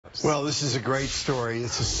hours. Well, this is a great story.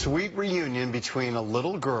 It's a sweet reunion between a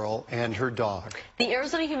little girl and her dog. The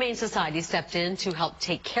Arizona Humane Society stepped in to help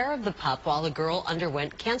take care of the pup while the girl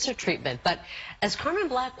underwent cancer treatment. But as Carmen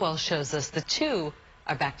Blackwell shows us, the two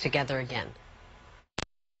are back together again.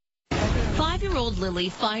 5-year-old Lily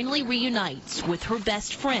finally reunites with her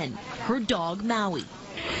best friend, her dog Maui.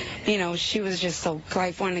 You know, she was just so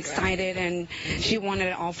grateful and excited, and she wanted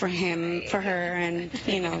it all for him, for her, and,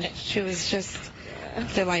 you know, she was just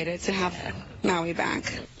delighted to have Maui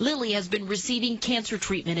back. Lily has been receiving cancer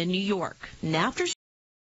treatment in New York, and after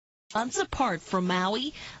months apart from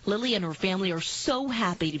Maui, Lily and her family are so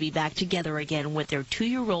happy to be back together again with their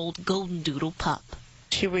 2-year-old golden doodle pup.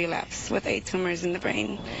 She relapsed with 8 tumors in the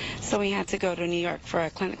brain, so we had to go to New York for a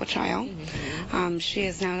clinical trial. She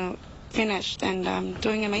is now finished and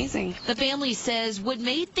doing amazing. The family says what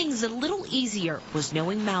made things a little easier was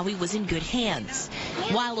knowing Maui was in good hands.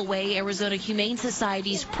 While away, Arizona Humane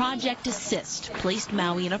Society's Project Assist placed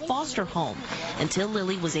Maui in a foster home until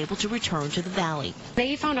Lily was able to return to the valley.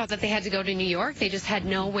 They found out that they had to go to New York. They just had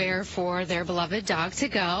nowhere for their beloved dog to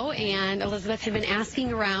go, and Elizabeth had been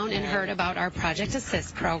asking around and heard about our Project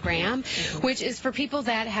Assist program, which is for people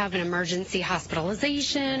that have an emergency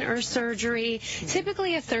hospitalization or surgery,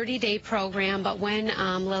 typically a 30-day program, but when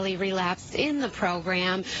Lily relapsed in the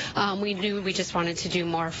program, we knew we just wanted to do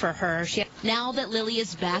more for her. Now that Lily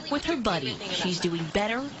is back with her buddy, she's doing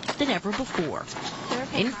better than ever before.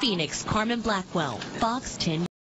 In Phoenix, Carmen Blackwell, Fox 10.